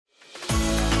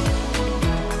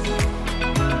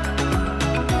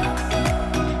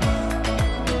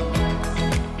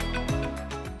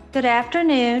Good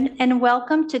afternoon and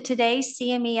welcome to today's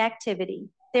CME activity.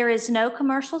 There is no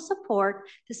commercial support.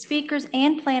 The speakers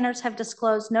and planners have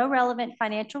disclosed no relevant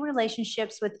financial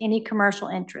relationships with any commercial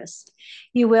interest.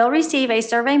 You will receive a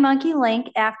SurveyMonkey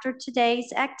link after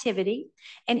today's activity.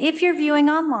 And if you're viewing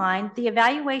online, the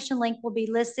evaluation link will be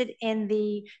listed in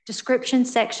the description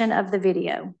section of the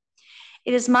video.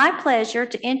 It is my pleasure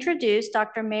to introduce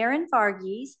Dr. Merin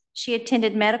Varghese. She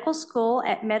attended medical school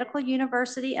at Medical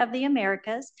University of the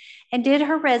Americas and did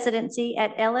her residency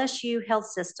at LSU Health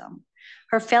System.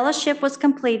 Her fellowship was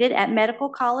completed at Medical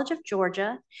College of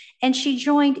Georgia, and she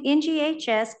joined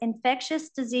NGHS Infectious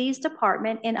Disease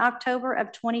Department in October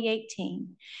of 2018.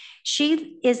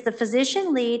 She is the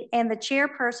physician lead and the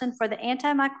chairperson for the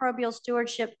Antimicrobial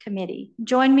Stewardship Committee.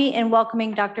 Join me in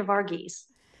welcoming Dr. Varghese.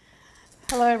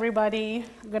 Hello, everybody.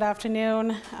 Good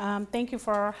afternoon. Thank you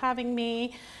for having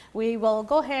me. We will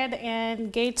go ahead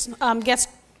and get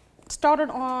started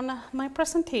on my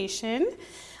presentation.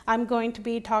 I'm going to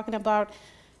be talking about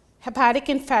hepatic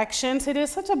infections. It is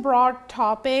such a broad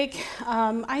topic.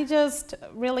 I just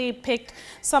really picked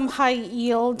some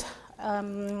high-yield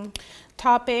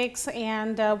topics,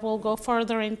 and we'll go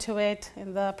further into it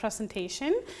in the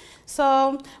presentation.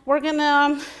 So we're going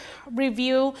to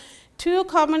review two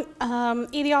common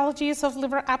etiologies of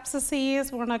liver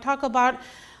abscesses. We're going to talk about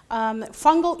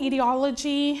fungal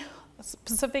etiology,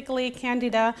 specifically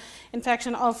Candida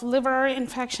infection of liver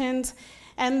infections,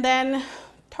 and then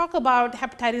talk about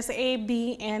hepatitis A,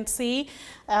 B, and C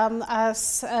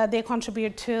as they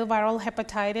contribute to viral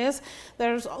hepatitis.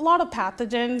 There's a lot of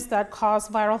pathogens that cause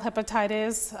viral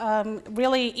hepatitis.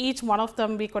 Really, each one of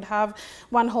them, we could have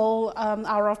one whole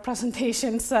hour of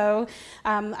presentation. So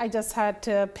I just had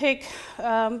to pick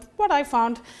what I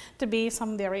found to be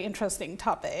some very interesting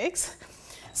topics.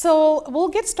 So we'll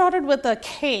get started with the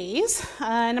case.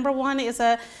 Number one is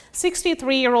a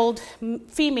 63-year-old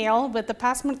female with a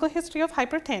past medical history of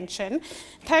hypertension,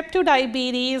 type 2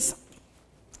 diabetes,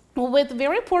 with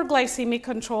very poor glycemic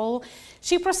control.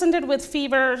 She presented with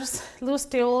fevers, loose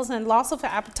stools, and loss of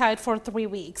appetite for 3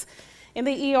 weeks. In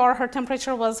the ER, her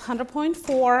temperature was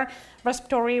 100.4,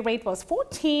 respiratory rate was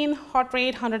 14, heart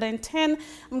rate 110,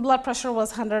 and blood pressure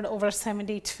was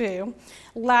 100/72.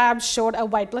 Labs showed a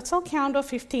white blood cell count of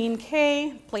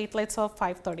 15K, platelets of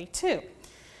 532.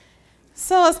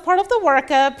 So as part of the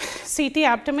workup, CT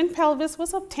abdomen pelvis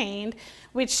was obtained,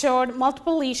 which showed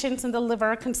multiple lesions in the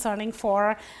liver concerning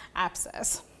for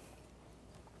abscess.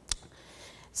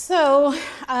 So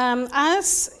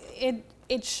as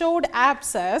it showed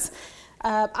abscess,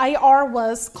 IR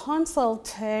was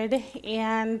consulted,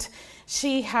 and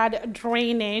she had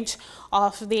drainage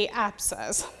of the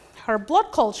abscess. Her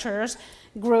blood cultures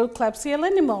grew Klebsiella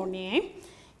pneumoniae,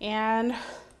 and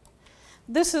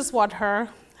this is what her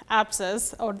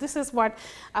abscess, or this is what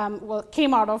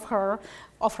came out of her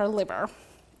liver.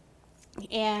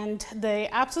 And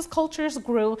the abscess cultures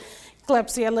grew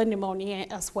Klebsiella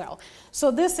pneumoniae as well.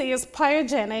 So this is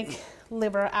pyogenic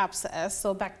liver abscess,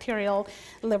 so bacterial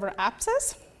liver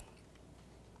abscess.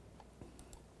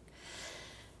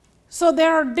 So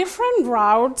there are different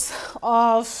routes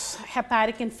of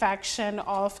hepatic infection,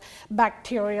 of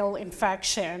bacterial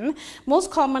infection.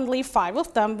 Most commonly 5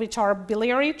 of them, which are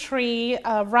biliary tree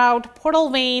route, portal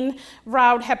vein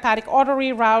route, hepatic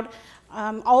artery route,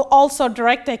 also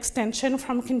direct extension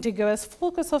from contiguous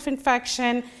focus of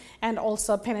infection, and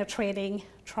also penetrating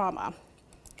trauma.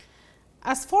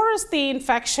 As far as the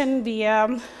infection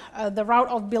via the route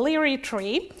of biliary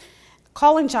tree,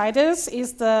 cholangitis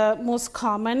is the most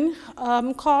common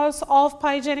cause of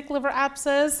pyogenic liver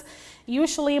abscess.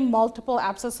 Usually multiple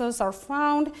abscesses are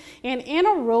found, and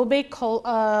anaerobic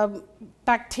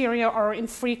bacteria are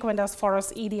infrequent as far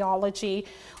as etiology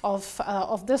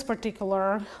of this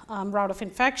particular route of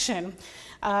infection.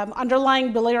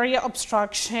 Underlying biliary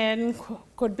obstruction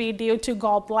could be due to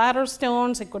gallbladder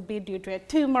stones, it could be due to a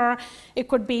tumor, it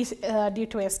could be due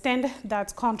to a stent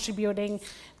that's contributing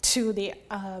to the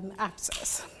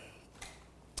abscess.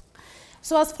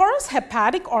 So as far as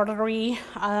hepatic artery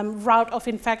route of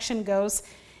infection goes,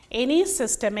 any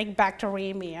systemic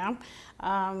bacteremia,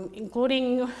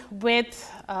 including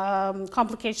with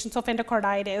complications of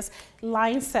endocarditis,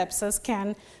 line sepsis,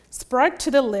 can spread to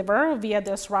the liver via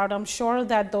this route. I'm sure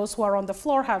that those who are on the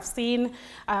floor have seen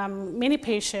many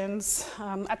patients,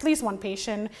 at least one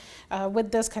patient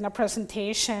with this kind of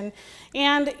presentation.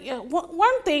 And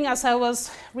one thing, as I was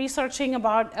researching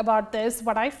about this,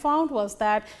 what I found was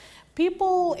that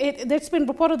it's been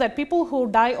reported that people who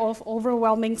die of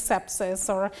overwhelming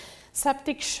sepsis or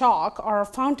septic shock are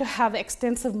found to have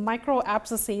extensive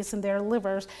microabscesses in their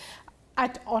livers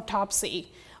at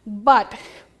autopsy. But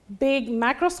big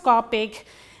macroscopic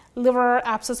liver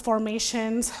abscess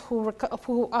formations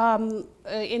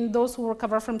in those who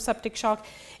recover from septic shock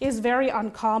is very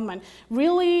uncommon.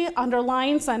 Really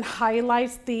underlines and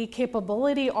highlights the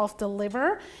capability of the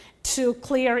liver to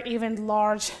clear even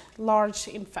large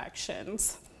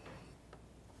infections.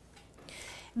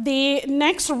 The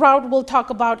next route we'll talk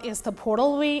about is the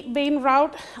portal vein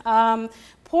route.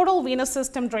 Portal venous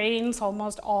system drains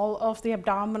almost all of the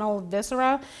abdominal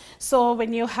viscera. So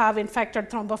when you have infected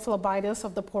thrombophlebitis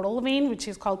of the portal vein, which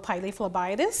is called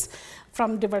pylophlebitis,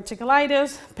 from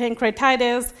diverticulitis,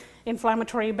 pancreatitis,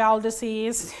 inflammatory bowel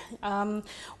disease,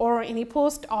 or any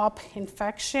post-op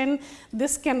infection,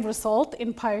 this can result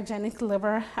in pyogenic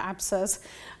liver abscess.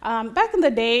 Back in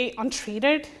the day,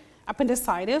 untreated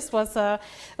appendicitis was a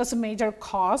major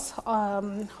cause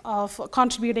of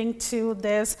contributing to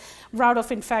this route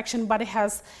of infection, but it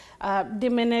has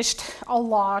diminished a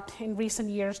lot in recent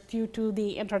years due to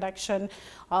the introduction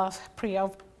of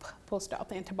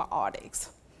post-op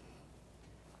antibiotics.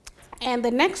 And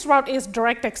the next route is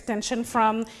direct extension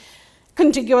from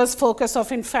contiguous focus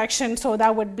of infection, so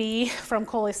that would be from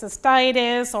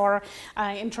cholecystitis or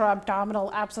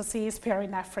intra-abdominal abscesses,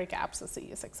 perinephric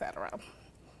abscesses, etc.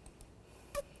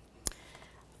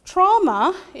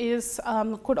 Trauma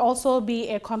could also be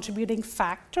a contributing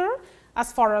factor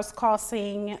as far as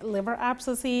causing liver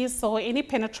abscesses. So any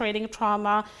penetrating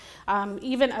trauma,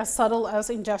 even as subtle as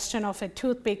ingestion of a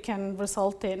toothpick, can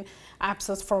result in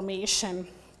abscess formation.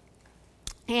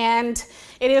 And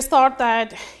it is thought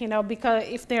that, because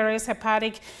if there is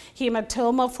hepatic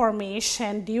hematoma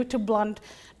formation due to blunt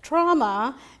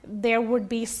trauma, there would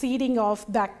be seeding of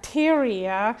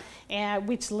bacteria,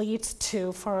 which leads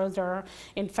to further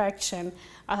infection.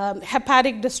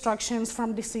 Hepatic destructions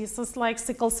from diseases like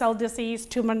sickle cell disease,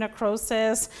 tumor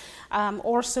necrosis,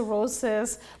 or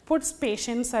cirrhosis puts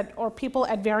patients or people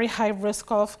at very high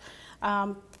risk of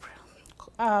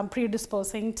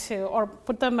predisposing to, or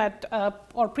put them at,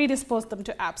 or predispose them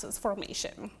to abscess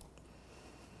formation.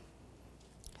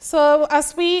 So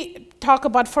as we talk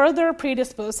about further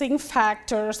predisposing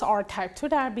factors are type 2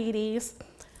 diabetes,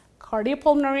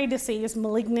 cardiopulmonary disease,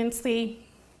 malignancy,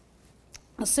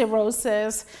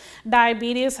 cirrhosis.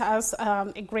 Diabetes has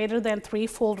a greater than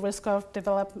 3-fold risk of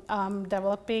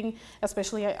developing,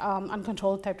 especially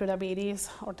uncontrolled type 2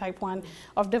 diabetes or type 1,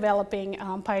 of developing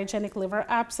pyogenic liver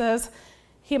abscess.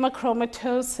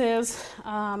 Hemochromatosis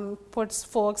puts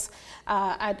folks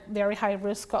at very high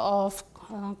risk of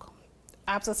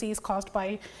abscesses caused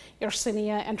by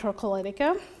Yersinia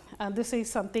enterocolitica. This is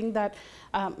something that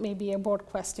may be a board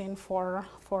question for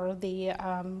the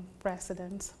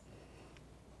residents.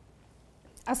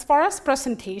 As far as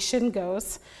presentation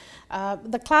goes,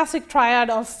 the classic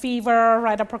triad of fever,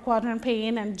 right upper quadrant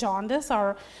pain, and jaundice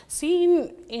are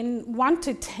seen in 1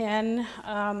 to 10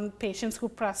 patients who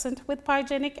present with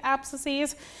pyogenic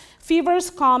abscesses. Fever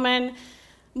is common,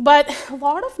 but a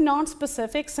lot of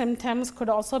non-specific symptoms could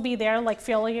also be there, like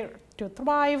failure to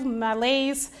thrive,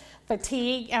 malaise,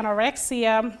 fatigue,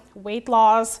 anorexia, weight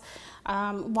loss,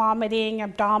 vomiting,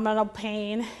 abdominal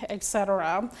pain,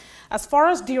 etc. As far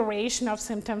as duration of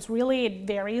symptoms, really it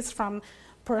varies from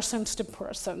persons to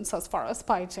persons as far as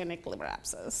pyogenic liver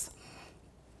abscess.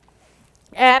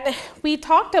 And we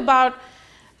talked about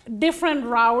different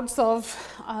routes of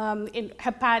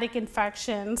hepatic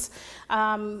infections,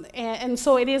 and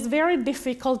so it is very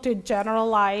difficult to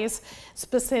generalize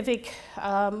specific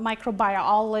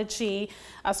microbiology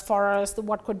as far as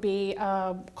what could be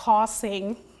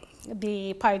causing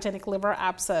the pyogenic liver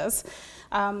abscess.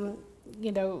 A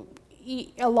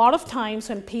lot of times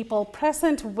when people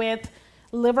present with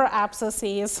liver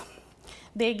abscesses,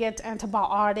 they get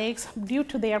antibiotics due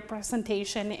to their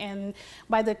presentation, and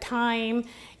by the time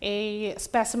a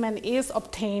specimen is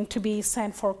obtained to be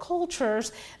sent for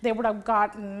cultures, they would have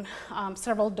gotten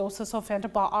several doses of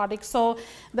antibiotics. So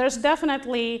there's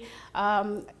definitely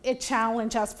a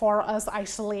challenge as far as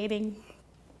isolating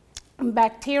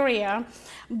bacteria,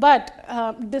 but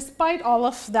despite all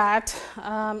of that,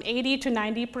 80 to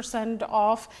 90%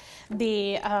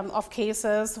 of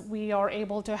cases we are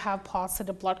able to have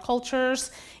positive blood cultures.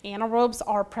 Anaerobes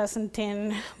are present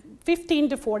in 15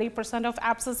 to 40% of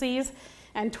abscesses,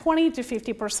 and 20 to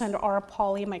 50% are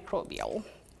polymicrobial.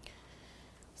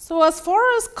 So as far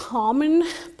as common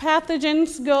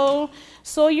pathogens go,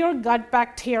 so your gut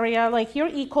bacteria, like your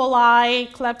E.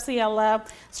 coli, Klebsiella,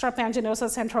 Strep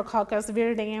panginosus, Enterococcus,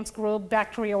 viridans group,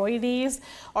 Bacteroides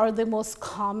are the most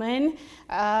common.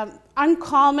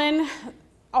 Uncommon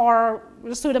or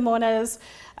Pseudomonas,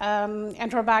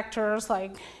 Enterobacters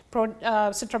like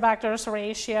Citrobacter,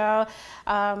 Serratia,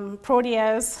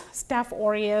 Proteus, Staph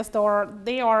aureus,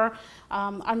 they are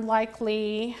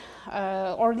unlikely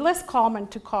or less common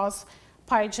to cause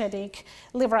pyogenic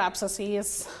liver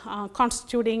abscesses,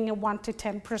 constituting 1 to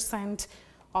 10%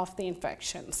 of the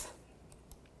infections.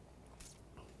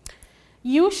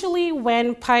 Usually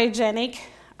when pyogenic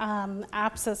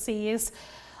abscesses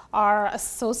are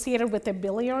associated with a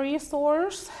biliary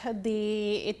source,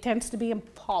 it tends to be a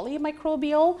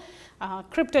polymicrobial.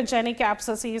 Cryptogenic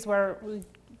abscesses, where we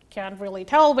can't really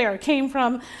tell where it came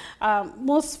from,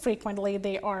 most frequently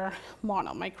they are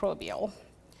monomicrobial.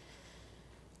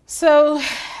 So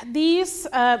the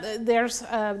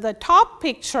top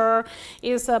picture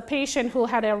is a patient who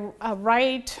had a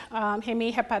right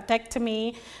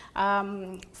hemihepatectomy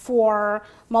for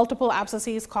multiple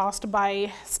abscesses caused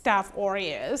by Staph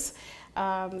aureus.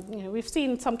 We've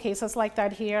seen some cases like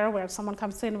that here where someone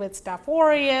comes in with Staph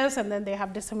aureus and then they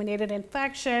have disseminated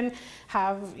infection,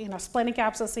 have splenic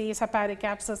abscesses, hepatic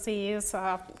abscesses,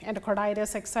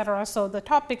 endocarditis, etc. So the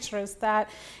top picture is that,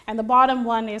 and the bottom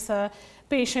one is a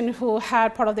patient who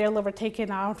had part of their liver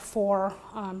taken out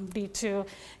due to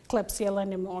Klebsiella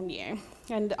pneumoniae.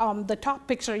 And the top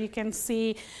picture, you can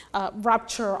see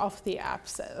rupture of the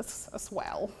abscess as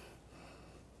well.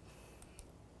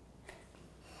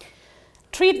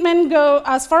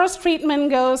 As far as treatment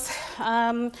goes,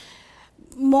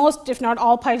 most, if not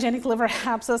all, pyogenic liver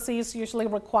abscesses usually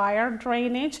require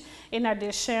drainage in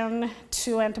addition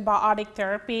to antibiotic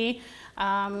therapy.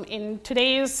 In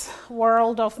today's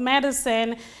world of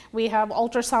medicine, we have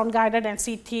ultrasound-guided and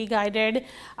CT-guided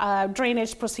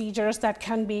drainage procedures that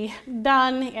can be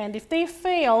done, and if they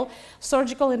fail,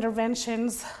 surgical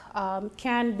interventions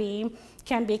can be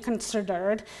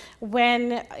considered.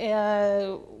 When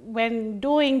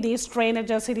doing these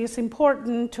drainages, it is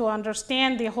important to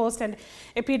understand the host and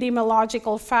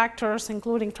epidemiological factors,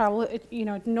 including travel,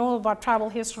 know about travel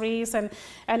histories and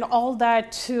all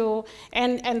that too,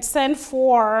 and send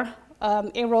for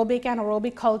aerobic,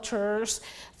 anaerobic cultures,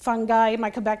 fungi,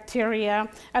 mycobacteria,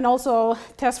 and also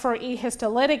test for E.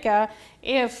 histolytica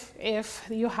if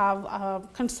you have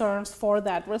concerns for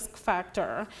that risk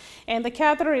factor. And the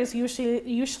catheter is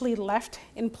usually left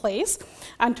in place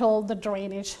until the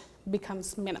drainage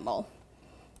becomes minimal.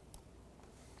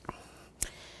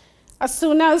 As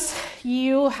soon as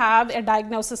you have a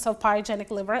diagnosis of pyogenic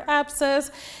liver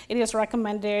abscess, it is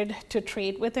recommended to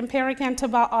treat with empiric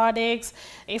antibiotics.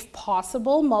 If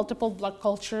possible, multiple blood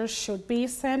cultures should be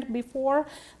sent before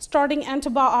starting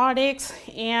antibiotics,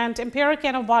 and empiric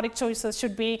antibiotic choices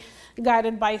should be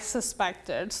guided by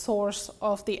suspected source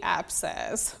of the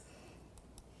abscess.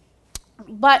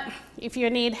 But if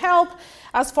you need help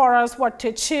as far as what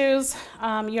to choose,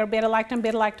 your beta-lactam,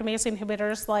 beta-lactamase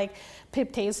inhibitors like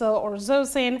piptazo or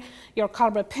zosine, your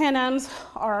carbapenems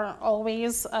are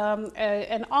always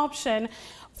an option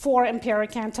for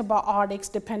empiric antibiotics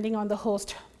depending on the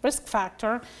host risk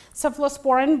factor.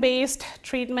 Cephalosporin-based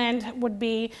treatment would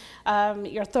be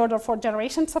your third or fourth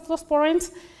generation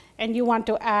cephalosporins, and you want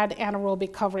to add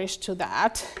anaerobic coverage to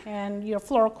that. And your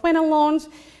fluoroquinolones,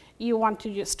 you want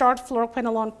to start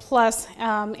fluoroquinolone plus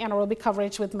anaerobic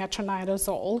coverage with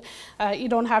metronidazole. You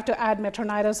don't have to add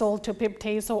metronidazole to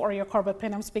piptazo or your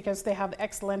carbapenems because they have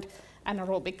excellent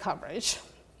anaerobic coverage.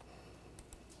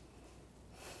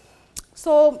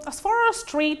 So as far as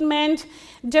treatment,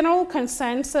 general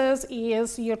consensus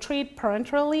is you treat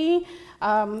parenterally,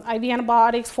 IV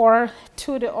antibiotics for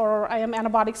IM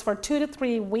antibiotics for 2 to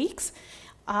 3 weeks,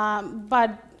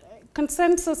 but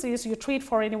consensus is you treat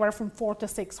for anywhere from 4 to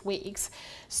 6 weeks.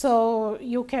 So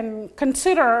you can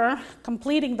consider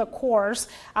completing the course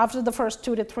after the first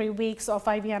 2 to 3 weeks of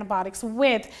IV antibiotics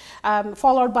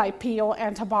followed by PO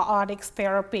antibiotics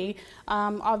therapy.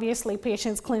 Obviously,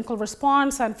 patients' clinical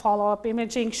response and follow-up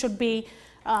imaging should be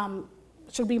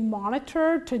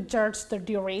monitored to judge the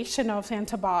duration of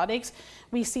antibiotics.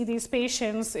 We see these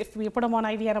patients, if we put them on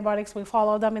IV antibiotics, we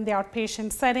follow them in the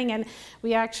outpatient setting, and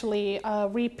we actually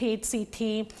repeat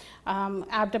CT,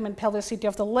 abdomen, pelvis CT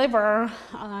of the liver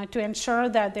to ensure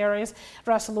that there is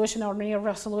resolution or near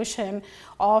resolution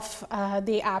of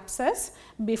the abscess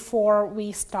before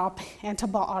we stop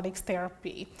antibiotics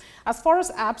therapy. As far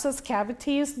as abscess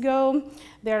cavities go,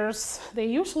 they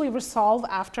usually resolve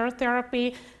after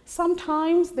therapy.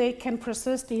 Sometimes they can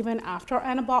persist even after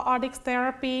antibiotics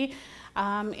therapy.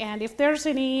 And if there's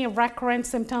any recurrent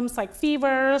symptoms like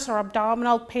fevers or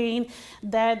abdominal pain,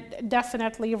 that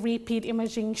definitely repeat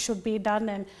imaging should be done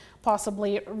and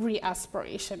possibly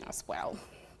reaspiration as well.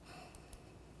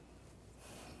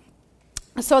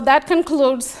 So that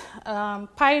concludes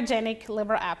pyogenic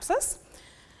liver abscess.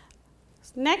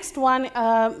 Next one,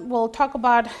 we'll talk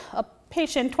about a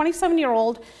patient,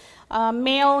 27-year-old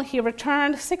male. He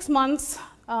returned 6 months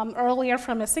earlier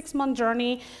from a 6-month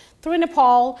journey through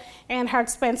Nepal and had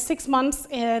spent 6 months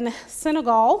in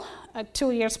Senegal 2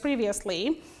 years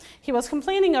previously. He was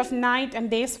complaining of night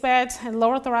and day sweats and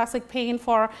lower thoracic pain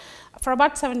for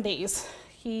about 7 days.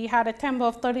 He had a temp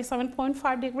of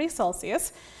 37.5 degrees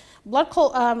Celsius.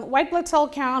 White blood cell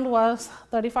count was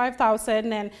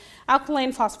 35,000 and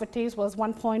alkaline phosphatase was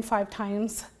 1.5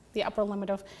 times the upper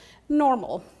limit of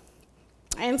normal.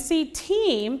 And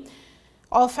CT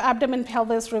of abdomen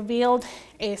pelvis revealed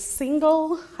a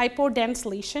single hypodense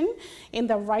lesion in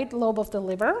the right lobe of the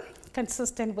liver,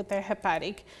 consistent with a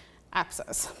hepatic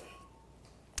abscess.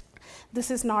 This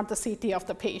is not the CT of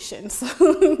the patient. So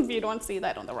if you don't see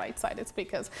that on the right side, it's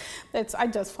because I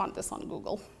just found this on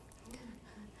Google.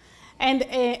 And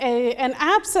an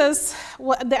abscess,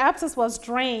 the abscess was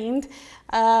drained,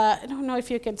 I don't know if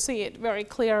you can see it very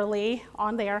clearly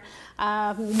on there,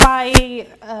 by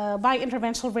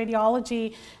interventional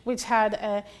radiology, which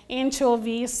had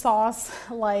anchovy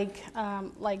sauce-like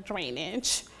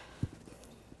drainage.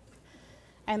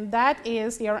 And that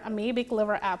is your amoebic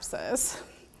liver abscess.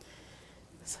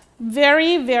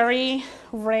 Very, very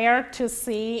rare to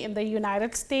see in the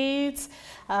United States,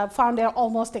 found there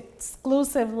almost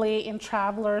exclusively in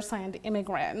travelers and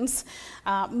immigrants.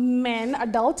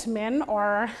 Adult men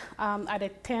are at a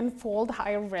 10-fold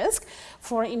higher risk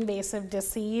for invasive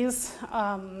disease,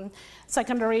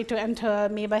 secondary to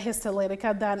Entamoeba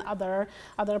histolytica than other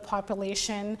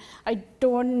population. I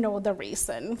don't know the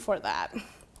reason for that.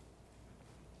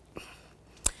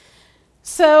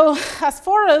 So as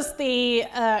far as the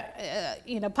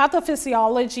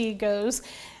pathophysiology goes,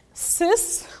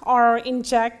 cysts are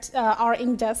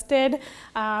ingested in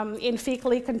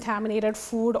fecally contaminated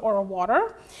food or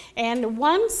water, and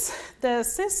once the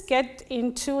cysts get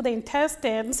into the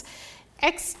intestines,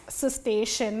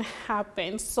 excystation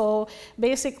happens. So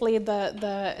basically,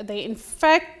 the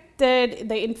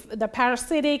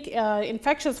parasitic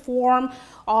infectious form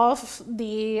of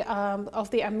the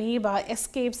amoeba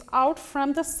escapes out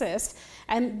from the cyst,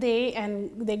 and they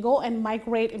go and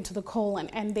migrate into the colon,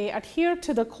 and they adhere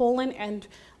to the colon and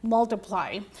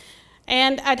multiply.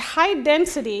 And at high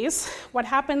densities, what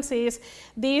happens is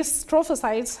these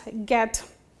trophocytes get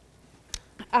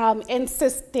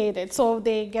encystated, so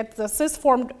they get the cyst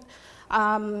formed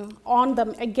on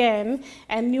them again,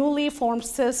 and newly formed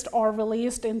cysts are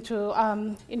released into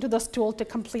the stool to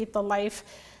complete the life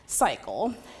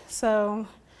cycle. So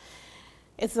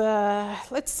it's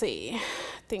let's see,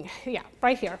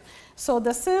 right here. So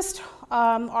the cysts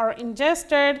are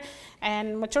ingested,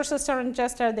 and mature cysts are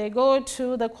ingested. They go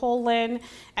to the colon,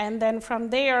 and then from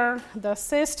there, the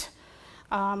cyst,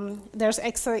 there's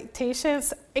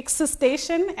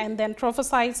excistation, and then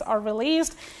trophocytes are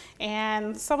released,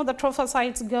 and some of the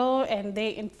trophocytes go and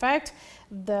they infect,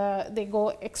 they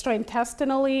go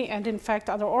extraintestinally and infect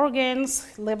other organs,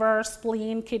 liver,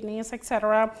 spleen, kidneys,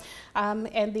 etc.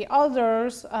 And the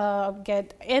others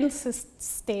get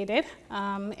encystated,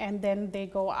 and then they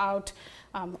go out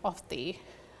of the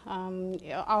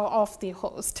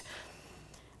host.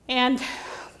 And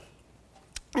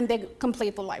they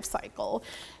complete the life cycle.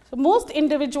 So most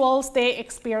individuals, they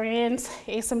experience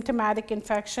asymptomatic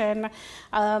infection.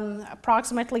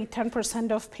 Approximately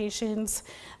 10% of patients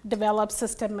develop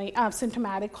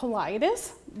symptomatic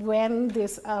colitis when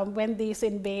these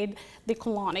invade the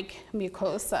colonic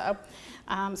mucosa.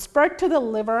 Spread to the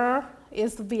liver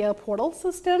is via portal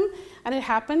system, and it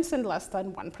happens in less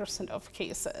than 1% of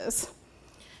cases.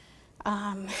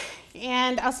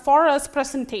 And as far as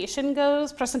presentations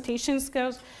goes,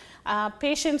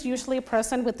 patients usually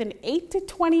present within 8 to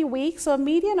 20 weeks, so a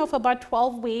median of about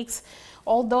 12 weeks,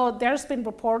 although there's been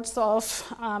reports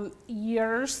of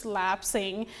years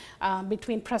lapsing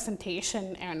between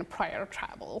presentation and prior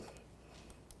travel.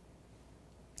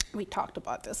 We talked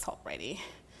about this already.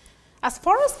 As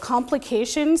far as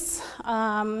complications,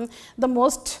 the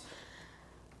most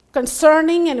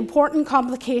concerning and important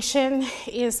complication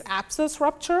is abscess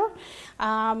rupture.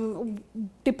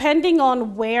 Depending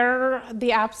on where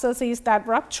the abscess is that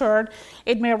ruptured,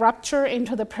 it may rupture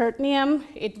into the peritoneum,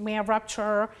 it may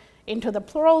rupture into the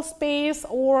pleural space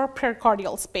or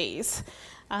pericardial space.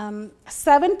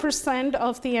 7%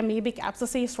 of the amoebic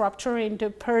abscesses rupture into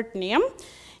peritoneum,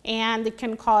 and it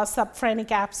can cause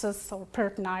subphrenic abscess or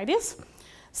peritonitis.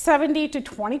 70 to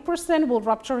 20% will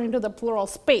rupture into the pleural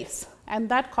space, and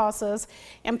that causes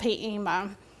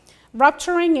empyema.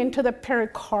 Rupturing into the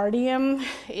pericardium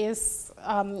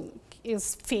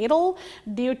is fatal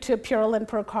due to purulent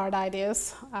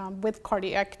pericarditis with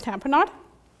cardiac tamponade.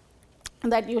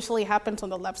 And that usually happens on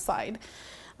the left side.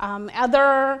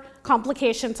 Other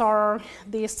complications are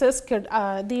these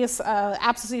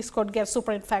abscesses could get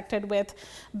superinfected with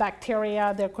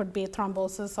bacteria. There could be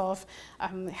thrombosis of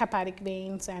hepatic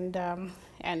veins and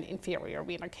inferior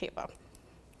vena cava.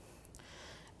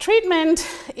 Treatment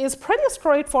is pretty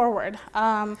straightforward.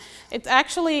 It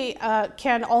actually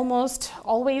can almost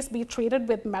always be treated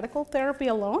with medical therapy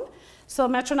alone. So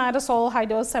metronidazole, high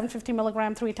dose, 750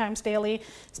 milligram 3 times daily,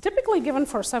 is typically given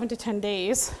for 7 to 10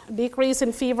 days. Decrease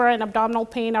in fever and abdominal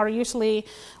pain are usually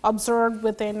observed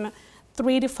within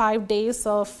 3 to 5 days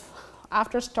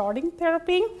after starting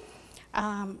therapy.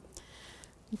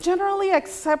 Generally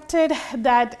accepted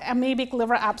that amoebic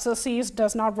liver abscesses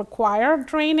does not require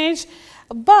drainage,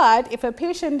 but if a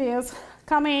patient is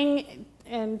coming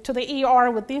into the ER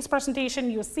with this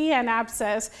presentation, you see an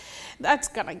abscess, that's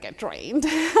gonna get drained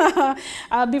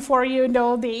before you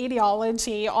know the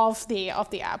etiology of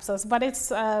the abscess. But it's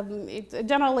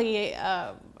generally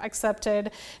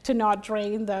accepted to not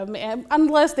drain them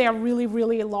unless they are really,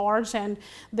 really large and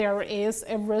there is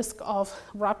a risk of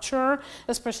rupture,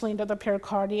 especially into the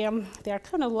pericardium. They are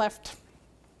kind of left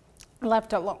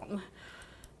alone,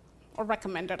 or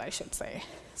recommended, I should say.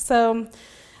 So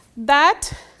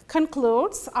that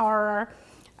concludes our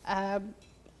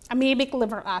amoebic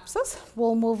liver abscess.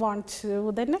 We'll move on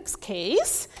to the next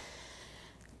case.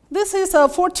 This is a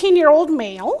 14-year-old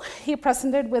male. He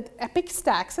presented with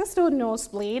epistaxis to a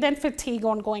nosebleed and fatigue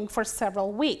ongoing for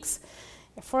several weeks.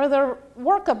 A further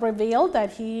workup revealed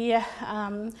that he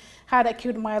had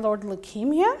acute myeloid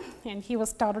leukemia, and he was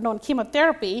started on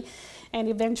chemotherapy and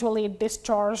eventually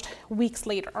discharged weeks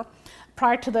later.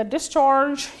 Prior to the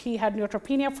discharge, he had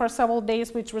neutropenia for several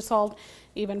days, which resolved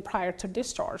even prior to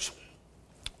discharge.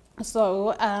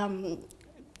 So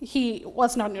he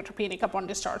was not neutropenic upon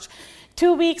discharge.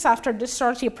 2 weeks after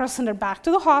discharge, he presented back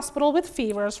to the hospital with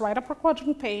fevers, right upper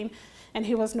quadrant pain, and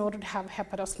he was noted to have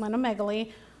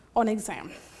hepatosplenomegaly on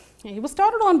exam. And he was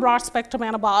started on broad spectrum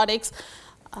antibiotics,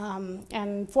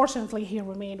 and fortunately, he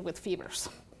remained with fevers.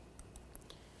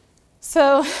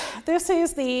 So this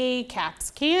is the CAT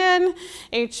scan.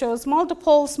 It shows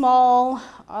multiple small,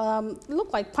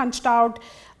 look like punched out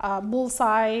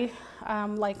bullseye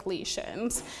like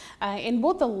lesions in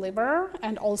both the liver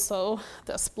and also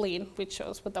the spleen, which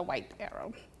shows with the white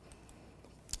arrow.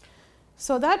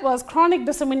 So that was chronic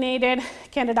disseminated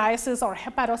candidiasis or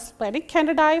hepatosplenic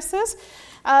candidiasis.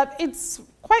 It's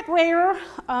quite rare.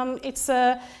 It's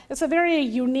a very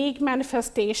unique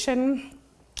manifestation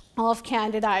of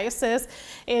candidiasis.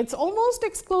 It's almost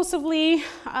exclusively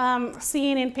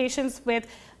seen in patients with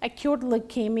acute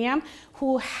leukemia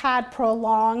who had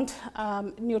prolonged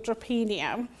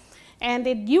neutropenia. And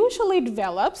it usually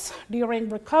develops during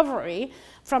recovery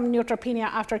from neutropenia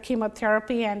after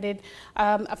chemotherapy, and it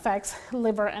affects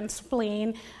liver and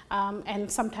spleen, and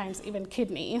sometimes even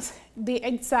kidneys. The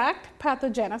exact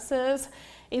pathogenesis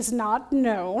is not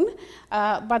known,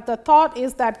 but the thought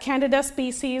is that Candida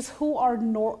species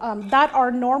that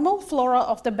are normal flora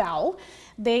of the bowel,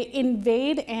 they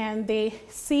invade and they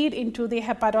seed into the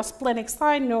hepatosplenic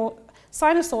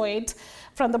sinusoids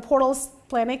from the portal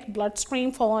splenic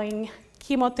bloodstream following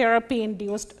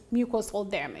chemotherapy-induced mucosal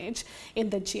damage in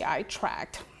the GI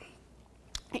tract.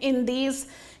 In these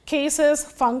cases,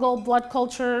 fungal blood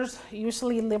cultures,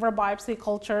 usually liver biopsy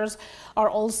cultures, are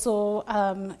also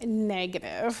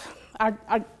negative,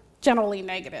 are generally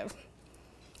negative.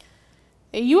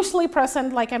 They usually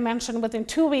present, like I mentioned, within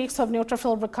 2 weeks of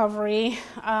neutrophil recovery.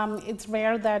 It's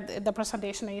rare that the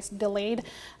presentation is delayed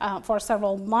for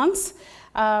several months.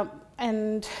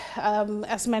 And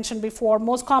as mentioned before,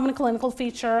 most common clinical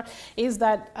feature is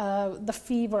that the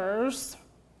fevers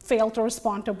fail to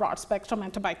respond to broad spectrum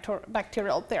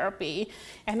antibacterial therapy.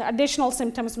 And additional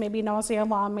symptoms may be nausea,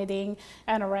 vomiting,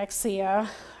 anorexia,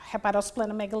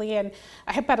 hepatosplenomegaly, and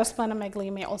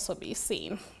hepatosplenomegaly may also be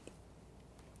seen.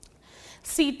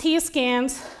 CT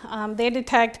scans, they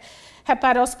detect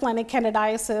hepatosplenic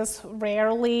candidiasis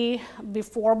rarely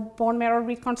before bone marrow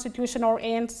reconstitution or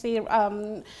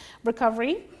ANC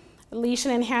recovery.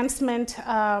 Lesion enhancement,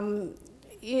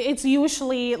 it's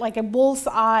usually like a bull's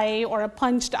eye or a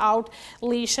punched out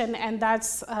lesion, and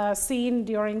that's seen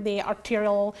during the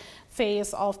arterial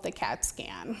phase of the CAT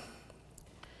scan.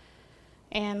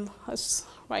 And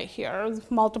right here,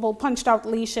 multiple punched out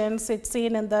lesions. It's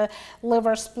seen in the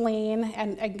liver, spleen,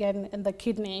 and again in the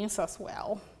kidneys as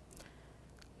well.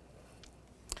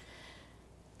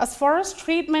 As far as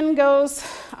treatment goes,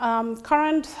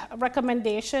 current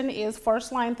recommendation is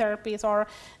first-line therapies are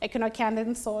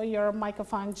echinocandins, so your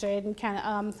micafungin,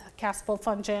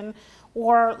 caspofungin,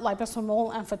 or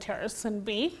liposomal amphotericin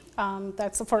B.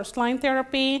 That's the first-line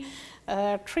therapy.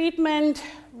 Treatment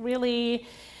really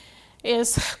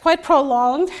is quite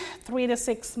prolonged, 3 to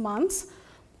 6 months.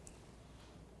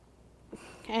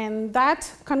 And that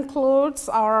concludes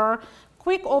our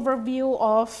quick overview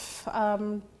of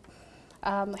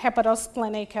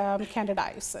hepatosplenic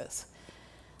candidiasis.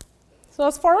 So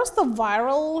as far as the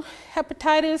viral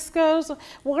hepatitis goes,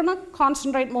 we're going to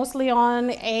concentrate mostly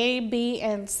on A, B,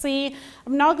 and C.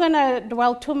 I'm not going to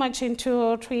dwell too much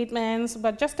into treatments,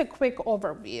 but just a quick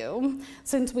overview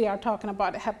since we are talking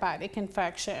about hepatic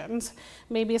infections.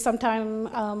 Maybe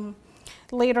sometime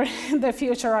later in the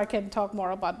future I can talk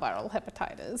more about viral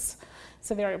hepatitis.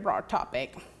 It's a very broad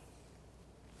topic.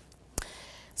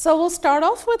 So we'll start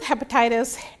off with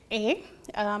hepatitis A.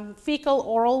 Fecal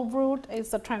oral route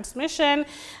is the transmission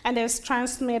and is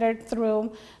transmitted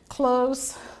through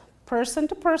close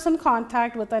person-to-person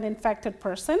contact with an infected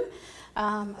person,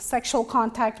 sexual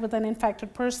contact with an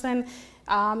infected person,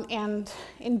 and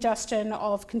ingestion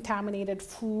of contaminated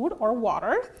food or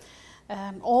water.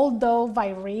 Although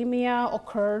viremia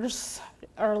occurs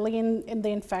early in the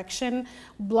infection,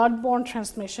 bloodborne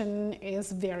transmission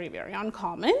is very, very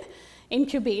uncommon.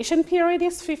 Incubation period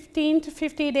is 15 to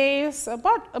 50 days,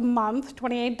 about a month,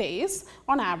 28 days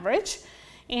on average.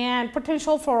 And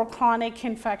potential for chronic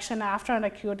infection after an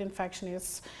acute infection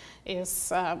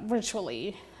is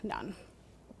virtually none.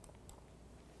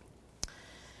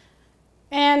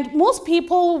 And most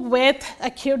people with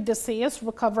acute disease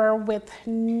recover with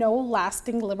no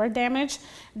lasting liver damage.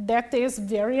 Death is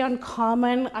very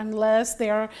uncommon unless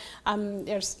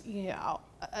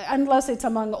unless it's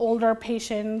among older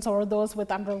patients or those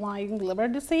with underlying liver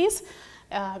disease.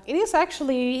 It is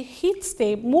actually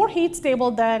more heat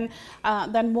stable than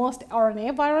most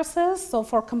RNA viruses. So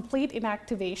for complete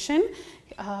inactivation,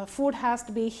 food has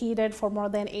to be heated for more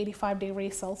than 85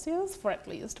 degrees Celsius for at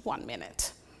least 1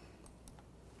 minute.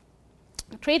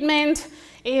 Treatment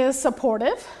is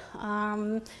supportive.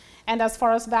 And as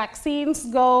far as vaccines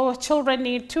go, children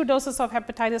need 2 doses of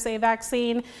hepatitis A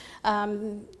vaccine.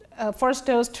 First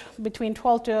dose between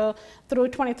 12 through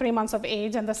 23 months of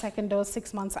age, and the second dose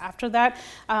 6 months after that.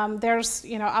 There's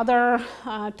other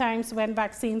times when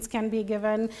vaccines can be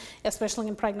given, especially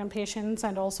in pregnant patients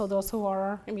and also those who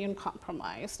are immune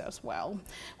compromised as well,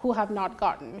 who have not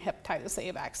gotten hepatitis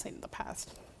A vaccine in the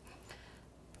past.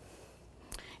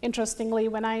 Interestingly,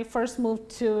 when I first moved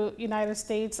to United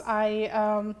States,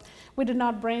 we did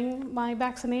not bring my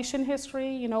vaccination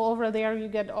history. Over there you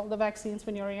get all the vaccines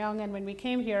when you're young, and when we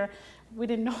came here, we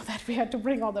didn't know that we had to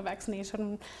bring all the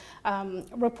vaccination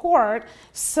report.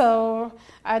 So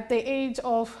at the age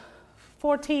of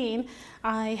 14,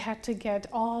 I had to get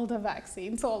all the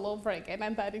vaccines all over again,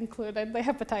 and that included the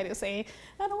hepatitis A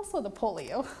and also the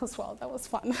polio as well. That was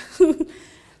fun.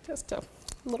 Just a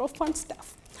little fun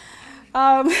stuff.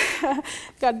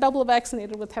 Got double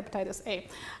vaccinated with hepatitis A.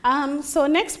 So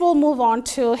next we'll move on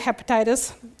to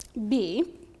hepatitis B.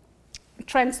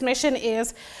 Transmission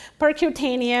is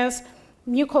percutaneous,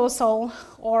 mucosal,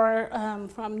 or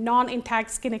from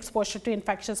non-intact skin exposure to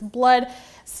infectious blood,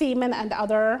 semen, and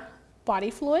other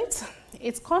body fluids.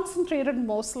 It's concentrated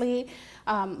most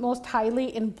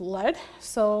highly in blood,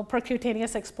 so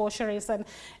percutaneous exposure is an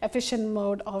efficient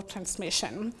mode of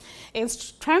transmission.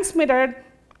 It's transmitted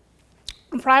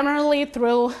primarily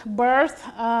through birth,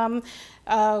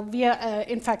 via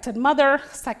infected mother,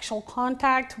 sexual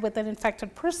contact with an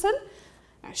infected person,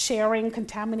 sharing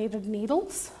contaminated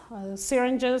needles,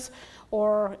 syringes,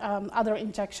 or other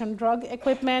injection drug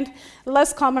equipment,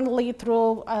 less commonly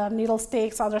through needle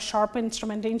sticks, other sharp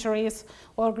instrument injuries,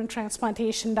 organ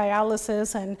transplantation,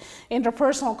 dialysis, and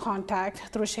interpersonal contact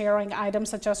through sharing items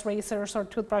such as razors or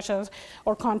toothbrushes,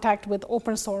 or contact with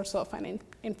open sores of an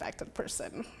infected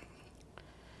person.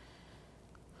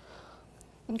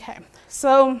 Okay,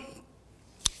 so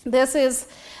this is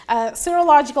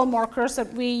serological markers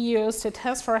that we use to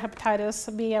test for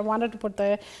hepatitis B. I wanted to put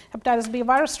the hepatitis B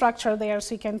virus structure there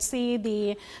so you can see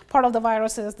the part of the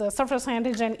virus is the surface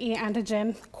antigen, E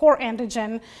antigen, core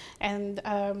antigen, and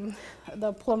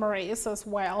the polymerase as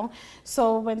well.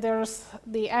 So when there's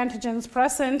the antigens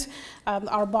present,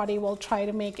 our body will try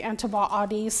to make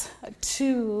antibodies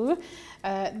to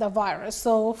the virus.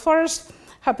 So first,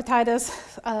 hepatitis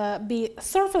B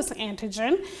surface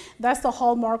antigen, that's the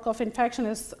hallmark of infection,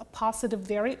 is positive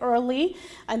very early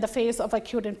in the phase of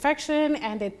acute infection,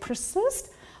 and it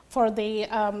persists for the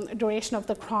duration of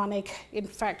the chronic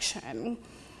infection.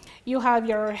 You have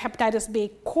your hepatitis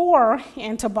B core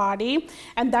antibody,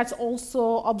 and that's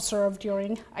also observed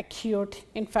during acute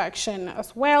infection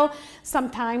as well.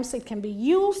 Sometimes it can be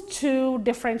used to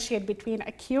differentiate between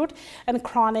acute and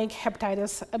chronic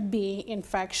hepatitis B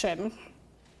infection.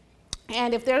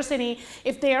 And if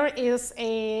there is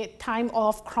a time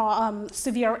of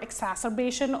severe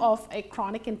exacerbation of a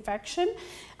chronic infection,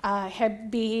 Hep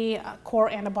B core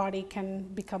antibody can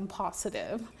become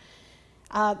positive.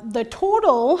 The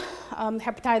total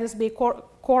hepatitis B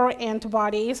core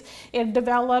antibodies, it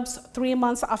develops 3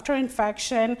 months after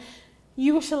infection,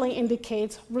 usually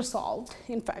indicates resolved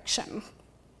infection.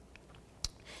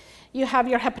 You have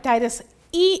your hepatitis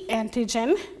E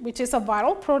antigen, which is a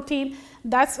viral protein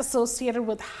that's associated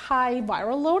with high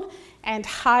viral load and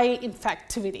high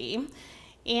infectivity.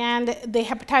 And the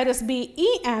hepatitis B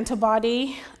E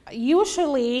antibody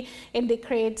usually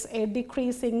indicates a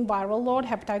decreasing viral load,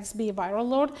 hepatitis B viral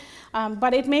load,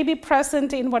 but it may be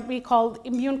present in what we call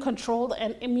immune controlled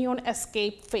and immune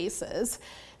escape phases.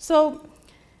 So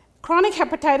chronic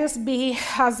hepatitis B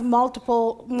has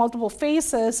multiple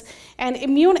phases, and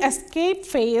immune escape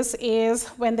phase is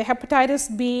when the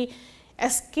hepatitis B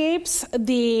escapes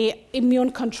the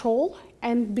immune control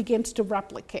and begins to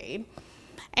replicate.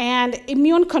 And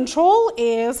immune control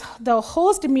is the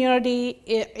host immunity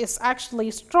is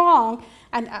actually strong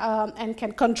and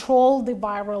can control the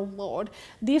viral load.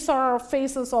 These are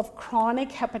phases of chronic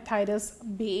hepatitis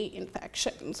B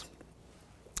infections.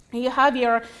 You have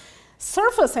your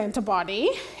surface antibody,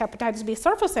 hepatitis B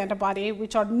surface antibody,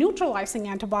 which are neutralizing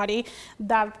antibody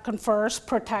that confers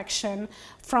protection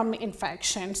from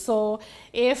infection. So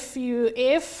if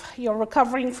you're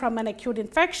recovering from an acute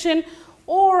infection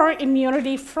or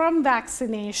immunity from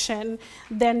vaccination,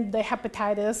 then the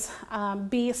hepatitis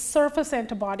B surface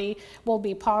antibody will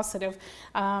be positive.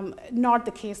 Not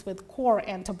the case with core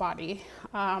antibody.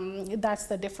 That's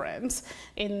the difference.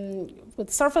 With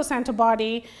surface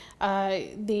antibody,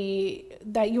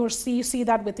 you see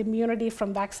that with immunity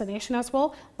from vaccination as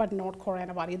well, but not core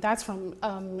antibody. That's from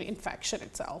infection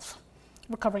itself,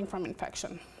 recovering from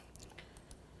infection.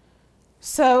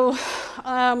 So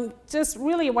just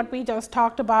really what we just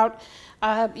talked about,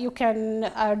 you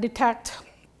can detect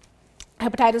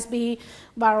hepatitis B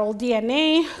viral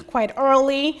DNA quite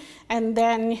early, and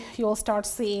then you'll start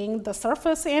seeing the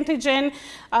surface antigen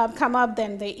come up,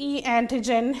 then the E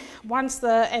antigen.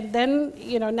 And then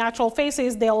natural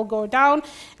phases, they'll go down,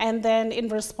 and then in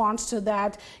response to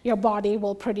that, your body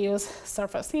will produce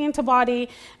surface antibody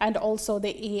and also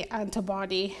the E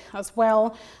antibody as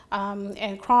well. And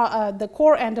the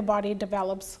core antibody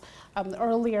develops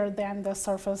earlier than the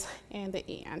surface and the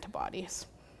E antibodies.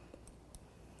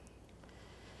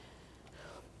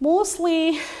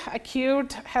 Mostly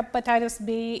acute hepatitis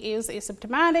B is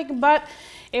asymptomatic, but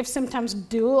if symptoms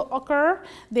do occur,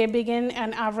 they begin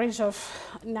an average of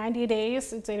 90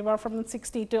 days. It's anywhere from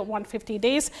 60 to 150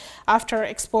 days after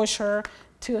exposure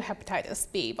to hepatitis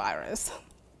B virus.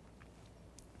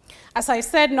 As I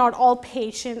said, not all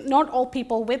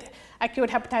people with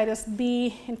acute hepatitis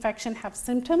B infection have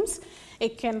symptoms.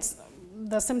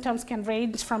 The symptoms can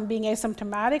range from being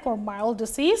asymptomatic or mild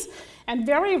disease, and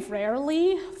very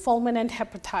rarely fulminant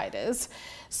hepatitis.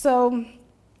 So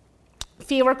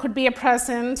fever could be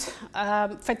present,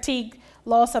 fatigue,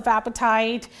 loss of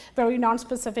appetite, very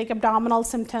nonspecific abdominal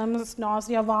symptoms,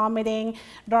 nausea, vomiting,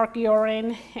 dark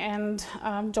urine, and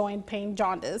joint pain,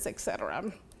 jaundice,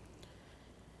 etc.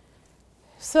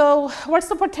 So what's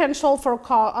the potential for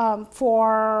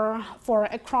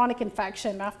a chronic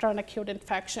infection after an acute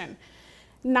infection?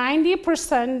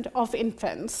 90% of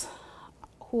infants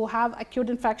who have acute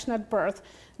infection at birth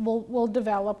will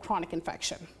develop chronic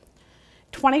infection.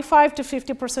 25 to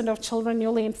 50% of children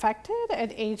newly infected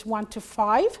at age 1 to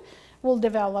 5 will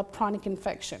develop chronic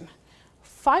infection.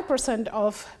 5%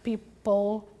 of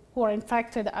people who are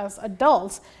infected as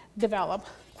adults develop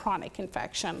chronic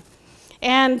infection.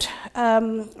 And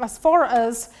as far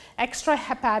as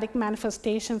extrahepatic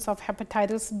manifestations of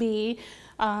hepatitis B,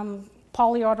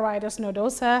 polyarteritis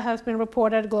nodosa has been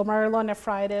reported,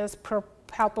 glomerulonephritis,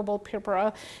 palpable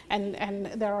purpura, and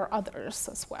there are others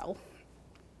as well.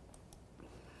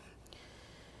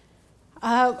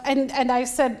 And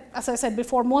as I said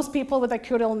before, most people with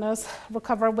acute illness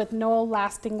recover with no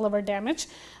lasting liver damage.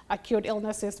 Acute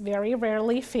illness is very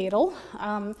rarely fatal.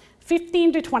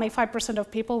 15 to 25% of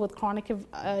people with chronic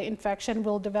infection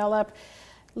will develop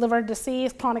liver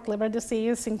disease, chronic liver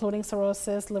disease, including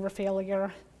cirrhosis, liver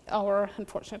failure, or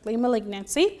unfortunately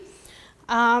malignancy.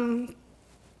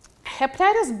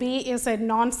 Hepatitis B is a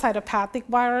non-cytopathic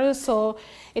virus, so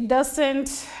it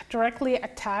doesn't directly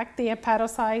attack the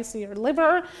hepatocytes, your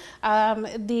liver.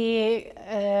 The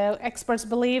experts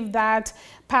believe that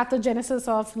pathogenesis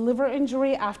of liver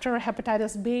injury after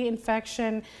hepatitis B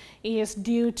infection is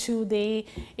due to the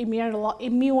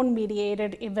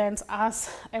immune-mediated events as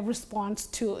a response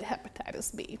to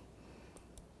hepatitis B.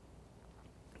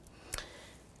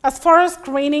 As far as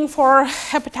screening for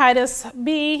hepatitis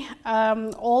B,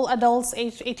 all adults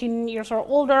aged 18 years or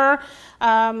older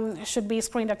should be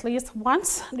screened at least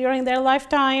once during their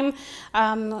lifetime.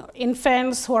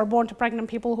 Infants who are born to pregnant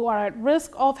people who are at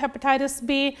risk of hepatitis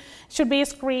B should be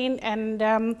screened,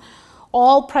 and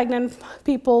all pregnant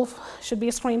people should be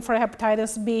screened for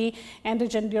hepatitis B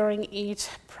antigen during each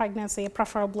pregnancy,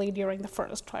 preferably during the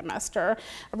first trimester,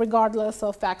 regardless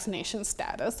of vaccination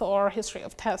status or history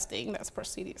of testing. That's per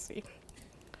CDC.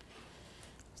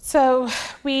 So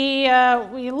we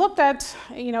looked at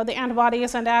the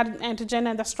antibodies and antigen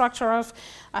and the structure of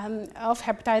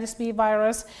hepatitis B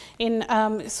virus.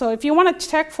 So if you want to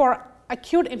check for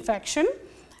acute infection,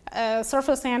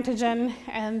 surface antigen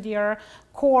and your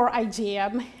core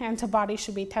IgM antibody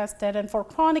should be tested, and for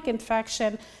chronic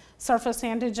infection, surface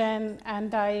antigen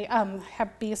and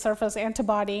Hep B surface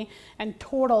antibody and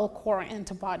total core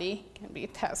antibody can be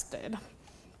tested.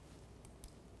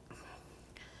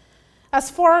 As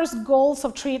far as goals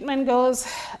of treatment goes,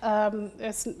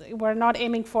 we're not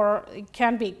aiming for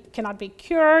cannot be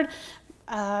cured.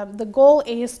 The goal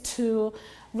is to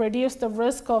reduce the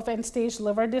risk of end-stage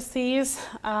liver disease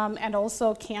and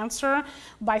also cancer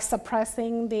by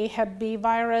suppressing the Hep B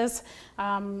virus,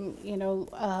 trying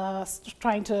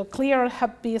to clear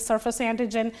Hep B surface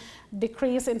antigen,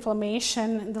 decrease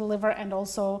inflammation in the liver, and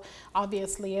also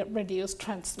obviously reduce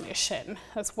transmission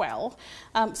as well.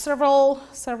 Several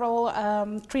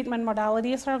treatment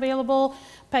modalities are available: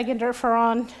 peg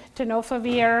interferon,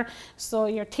 tenofovir, so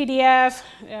your TDF,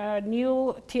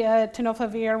 new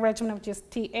tenofovir regimen, which is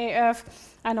TAF,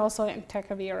 and also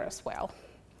entecavir as well.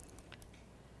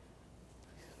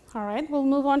 All right, we'll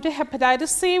move on to hepatitis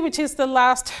C, which is the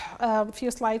last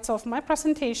few slides of my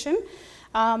presentation.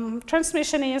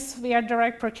 Transmission is via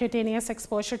direct percutaneous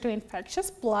exposure to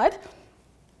infectious blood.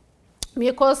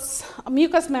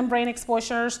 Mucous membrane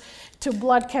exposures to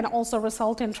blood can also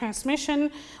result in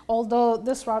transmission, although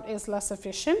this route is less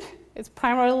efficient. It's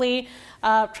primarily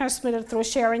transmitted through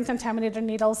sharing contaminated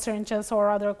needles, syringes, or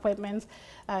other equipment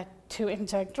to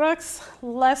inject drugs,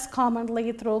 less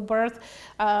commonly through birth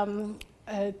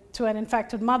to an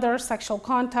infected mother, sexual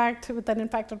contact with an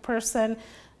infected person,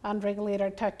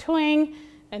 unregulated tattooing,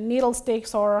 and needle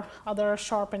sticks or other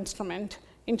sharp instrument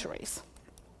injuries.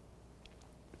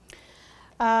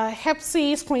 Hep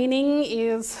C screening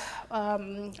is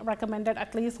recommended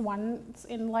at least once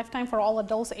in lifetime for all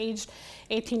adults aged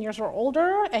 18 years or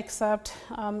older, except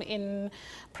in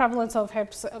prevalence of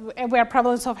where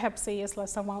prevalence of Hep C is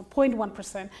less than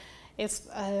 0.1%. It's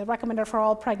recommended for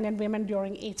all pregnant women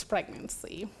during each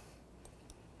pregnancy.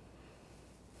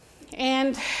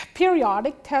 And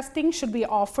periodic testing should be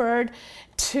offered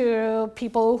to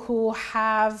people who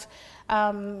have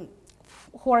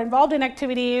who are involved in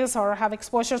activities or have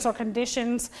exposures or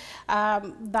conditions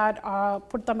that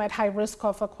put them at high risk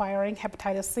of acquiring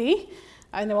hepatitis C.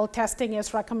 Annual testing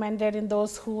is recommended in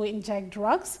those who inject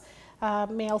drugs,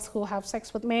 males who have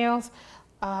sex with males,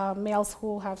 males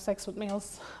who have sex with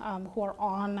males who are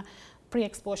on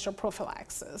pre-exposure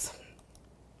prophylaxis.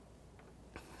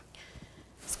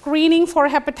 Screening for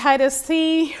hepatitis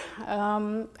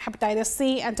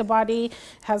C antibody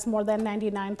has more than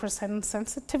 99%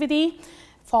 sensitivity.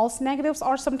 False negatives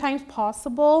are sometimes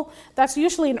possible. That's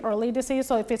usually in early disease,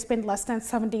 so if it's been less than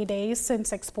 70 days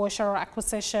since exposure or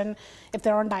acquisition, if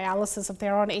they're on dialysis, if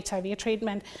they're on HIV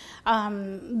treatment,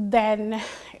 then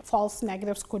false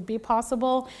negatives could be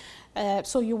possible.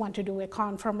 So you want to do a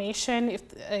confirmation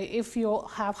if you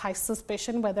have high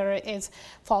suspicion whether it is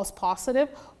false positive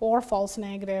or false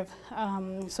negative.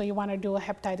 So you want to do a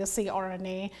hepatitis C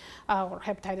RNA or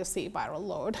hepatitis C viral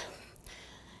load.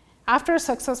 After a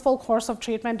successful course of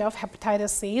treatment of hepatitis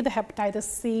C, the hepatitis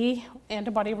C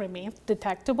antibody remains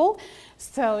detectable.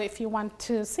 So if you want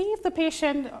to see if the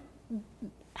patient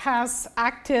has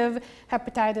active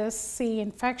hepatitis C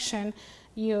infection,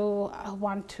 you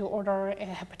want to order a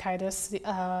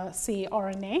hepatitis C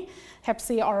RNA, Hep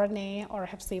C RNA, or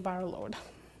Hep C viral load.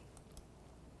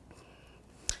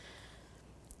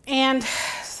 And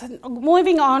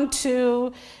moving on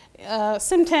to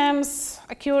symptoms,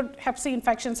 acute Hep C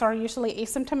infections are usually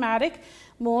asymptomatic.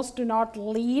 Most do not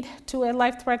lead to a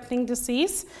life-threatening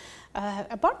disease.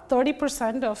 About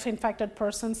 30% of infected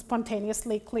persons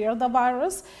spontaneously clear the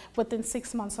virus within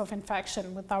 6 months of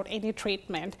infection without any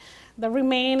treatment. The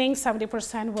remaining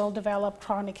 70% will develop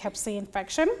chronic hep C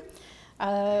infection.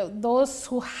 Those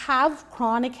who have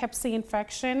chronic hep C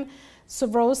infection,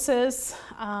 cirrhosis,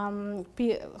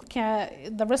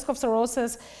 the risk of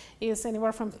cirrhosis is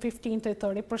anywhere from 15 to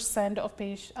 30% of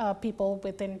people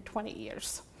within 20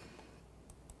 years.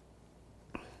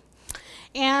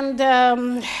 And,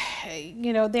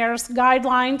 there's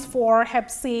guidelines for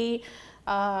hep C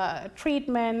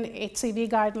treatment,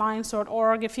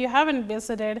 hcvguidelines.org. If you haven't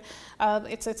visited,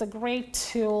 it's a great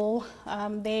tool.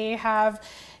 They have,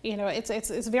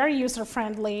 it's very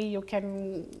user-friendly. You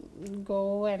can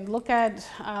go and look at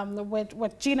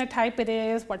what genotype it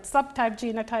is, what subtype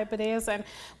genotype it is, and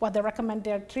what the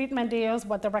recommended treatment is,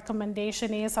 what the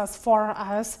recommendation is as far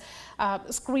as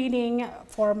screening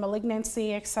for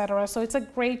malignancy, etc. So it's a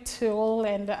great tool,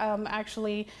 and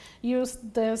actually use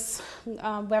this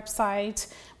website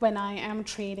when I am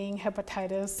treating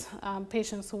hepatitis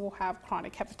patients who have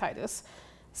chronic hepatitis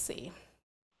C.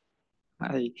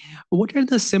 Hi. What are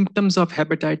the symptoms of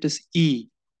hepatitis E?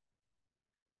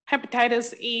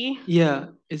 Hepatitis E? Yeah,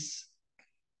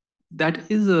 that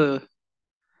is a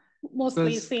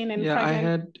mostly seen in yeah,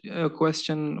 pregnant. I had a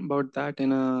question about that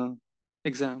in a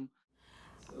exam.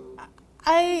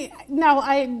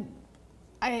 I'm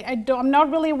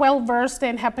not really well versed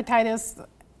in hepatitis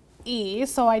E,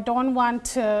 so I don't want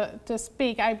to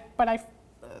speak.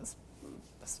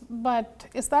 But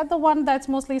is that the one that's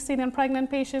mostly seen in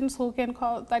pregnant patients who can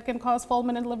cause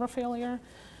fulminant liver failure?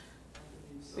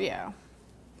 Yeah.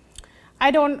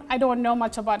 I don't know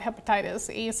much about hepatitis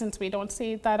E since we don't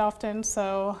see it that often,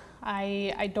 so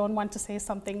I don't want to say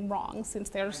something wrong since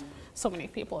there's so many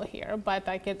people here. But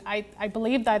I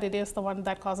believe that it is the one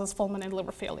that causes fulminant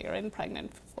liver failure in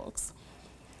pregnant folks.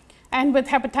 And with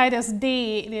hepatitis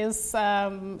D, it is,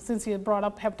 since you brought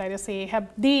up hepatitis C,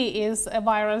 Hep D is a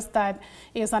virus that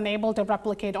is unable to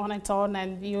replicate on its own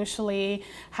and usually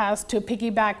has to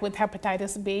piggyback with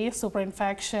hepatitis B.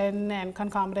 Superinfection and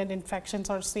concomitant infections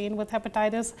are seen with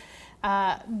hepatitis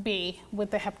B,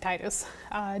 with the hepatitis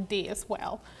D as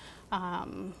well.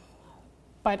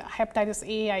 But hepatitis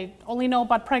E, I only know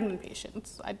about pregnant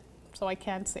patients, so I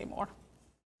can't say more.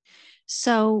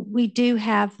 So we do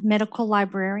have medical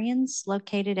librarians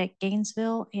located at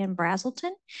Gainesville and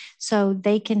Brazelton, so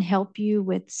they can help you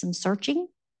with some searching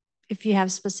if you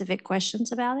have specific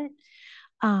questions about it.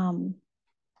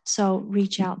 So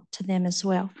reach out to them as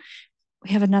well. We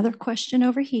have another question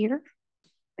over here.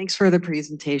 Thanks for the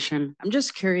presentation. I'm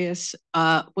just curious,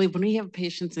 when we have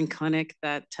patients in clinic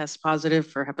that test positive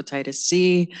for hepatitis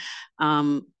C,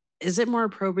 is it more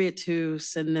appropriate to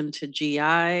send them to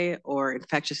GI or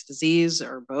infectious disease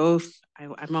or both?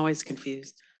 I'm always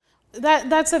confused.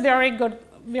 That's a very good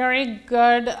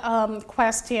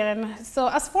question. So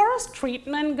as far as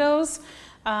treatment goes,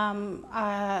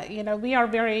 we are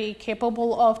very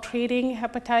capable of treating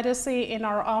hepatitis C in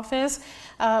our office.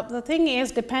 The thing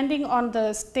is, depending on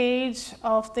the stage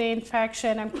of the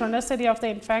infection and chronicity of the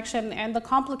infection and the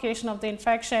complication of the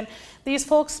infection, these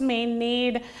folks may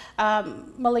need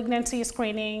malignancy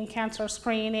screening, cancer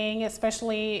screening,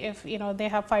 especially if they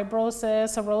have fibrosis,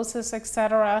 cirrhosis,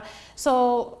 etc.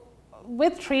 So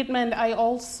with treatment, I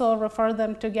also refer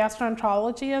them to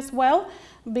gastroenterology as well,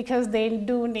 because they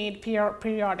do need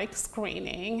periodic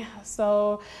screening.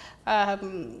 So, but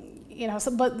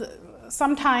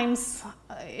sometimes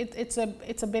it's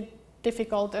a bit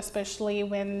difficult, especially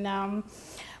when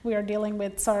we are dealing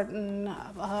with certain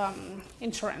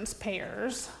insurance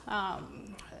payers.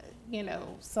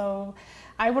 So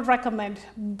I would recommend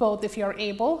both if you're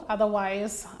able.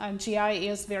 Otherwise, GI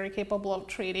is very capable of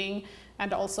treating,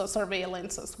 and also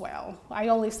surveillance as well. I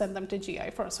only send them to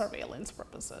GI for surveillance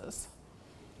purposes.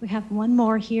 We have one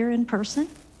more here in person.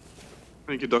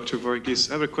 Thank you, Dr.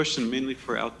 Varghese. I have a question mainly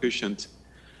for outpatient.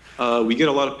 We get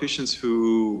a lot of patients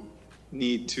who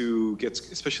need to get,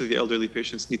 especially the elderly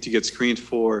patients, need to get screened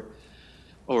for,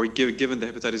 or given the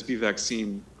hepatitis B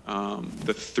vaccine,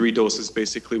 the 3 doses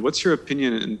basically. What's your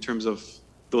opinion in terms of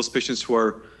those patients who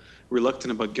are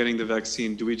reluctant about getting the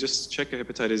vaccine? Do we just check a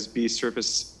hepatitis B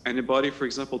surface antibody, for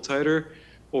example, titer,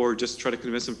 or just try to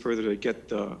convince them further to get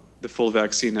the full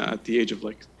vaccine at the age of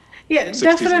like? Yeah,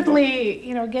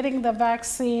 definitely, getting the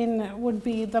vaccine would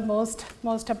be the most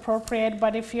appropriate.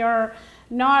 But if you're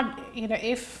not,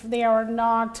 if they are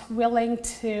not willing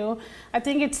to, I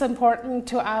think it's important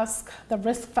to ask the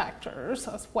risk factors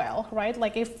as well, right?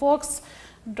 Like if folks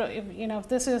if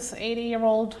this is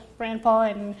 80-year-old grandpa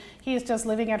and he's just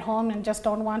living at home and just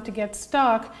don't want to get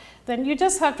stuck, then you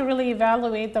just have to really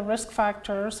evaluate the risk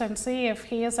factors and see if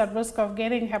he is at risk of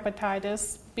getting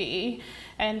hepatitis B.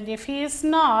 And if he is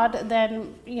not,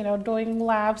 then doing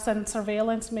labs and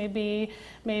surveillance may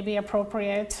be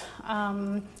appropriate.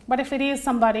 But if it is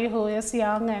somebody who is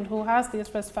young and who has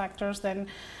these risk factors, then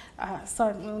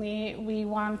certainly we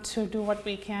want to do what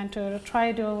we can to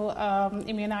try to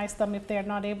immunize them. If they're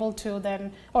not able to,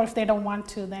 then, or if they don't want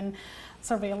to, then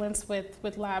surveillance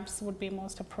with labs would be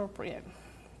most appropriate.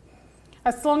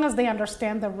 As long as they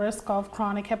understand the risk of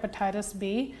chronic hepatitis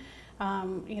B,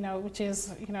 which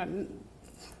is,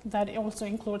 that also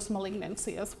includes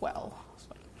malignancy as well.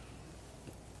 So.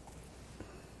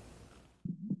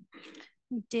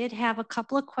 We did have a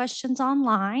couple of questions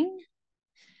online.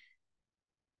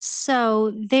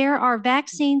 So there are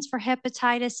vaccines for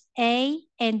hepatitis A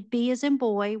and B as in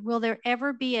boy. Will there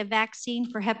ever be a vaccine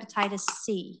for hepatitis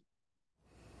C?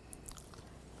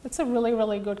 It's a really,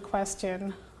 really good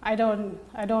question. I don't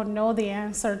know the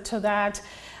answer to that,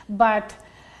 but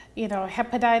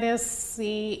hepatitis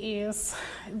C is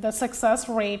the success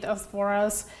rate as far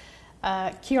as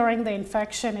curing the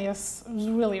infection is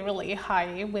really, really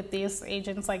high with these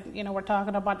agents. Like, we're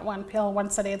talking about one pill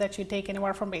once a day that you take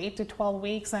anywhere from 8 to 12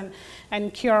 weeks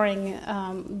and curing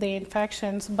the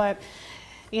infections. But,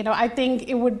 I think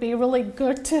it would be really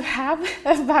good to have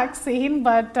a vaccine,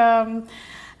 but I'm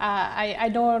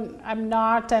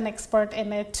not an expert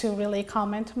in it to really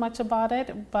comment much about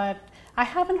it, but I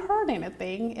haven't heard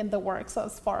anything in the works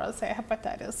as far as a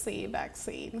hepatitis C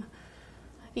vaccine.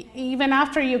 Even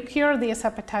after you cure these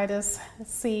hepatitis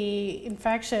C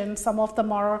infections, some of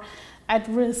them are at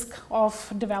risk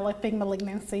of developing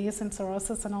malignancies and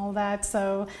cirrhosis and all that.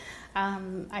 So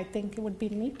I think it would be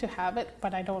neat to have it,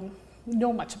 but I don't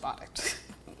know much about it.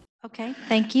 Okay,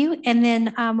 thank you. And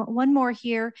then one more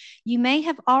here. You may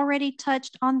have already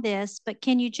touched on this, but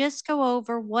can you just go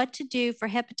over what to do for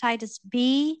hepatitis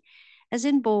B as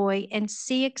in boy and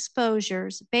C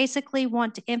exposures? Basically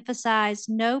want to emphasize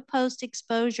no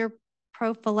post-exposure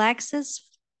prophylaxis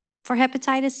for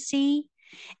hepatitis C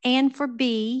and for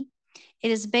B.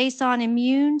 It is based on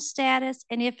immune status,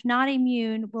 and if not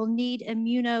immune, will need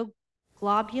immunoglobulin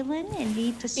and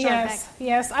need to start back.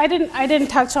 Yes, I didn't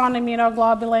touch on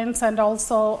immunoglobulins and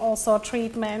also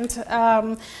treatment,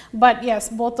 but yes,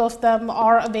 both of them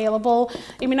are available.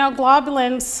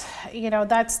 Immunoglobulins,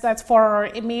 that's for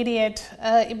immediate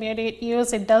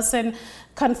use. It doesn't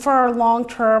confer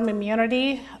long-term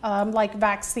immunity like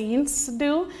vaccines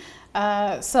do.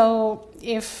 So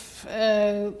if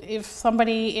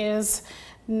somebody is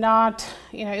not,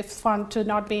 if found to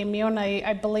not be immune,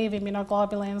 I believe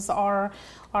immunoglobulins are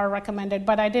recommended,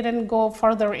 but I didn't go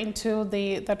further into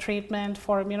the treatment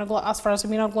for as far as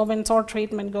immunoglobulins or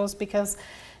treatment goes, because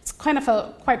it's kind of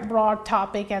a quite broad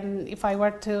topic, and if I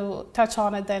were to touch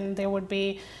on it, then there would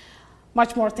be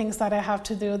much more things that I have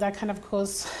to do that kind of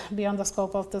goes beyond the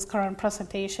scope of this current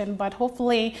presentation. But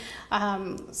hopefully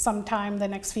sometime the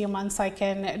next few months I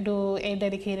can do a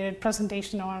dedicated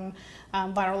presentation on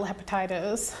viral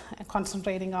hepatitis,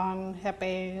 concentrating on Hep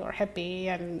A or Hep B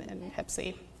and Hep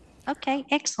C. Okay,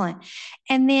 excellent.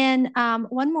 And then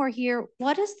one more here.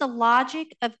 What is the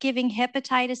logic of giving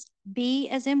hepatitis B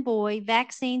as in boy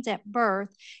vaccines at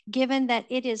birth, given that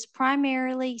it is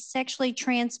primarily sexually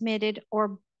transmitted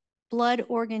or blood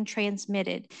organ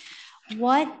transmitted?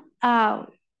 Why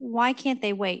can't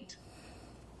they wait?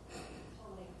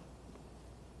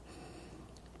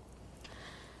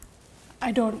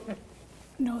 I don't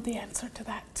know the answer to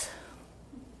that.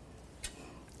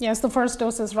 Yes, the first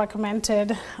dose is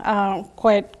recommended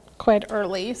quite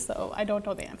early, so I don't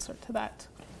know the answer to that.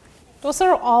 Those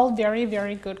are all very,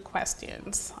 very good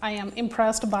questions. I am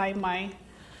impressed by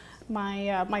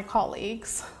my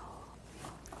colleagues.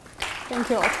 Thank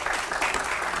you all.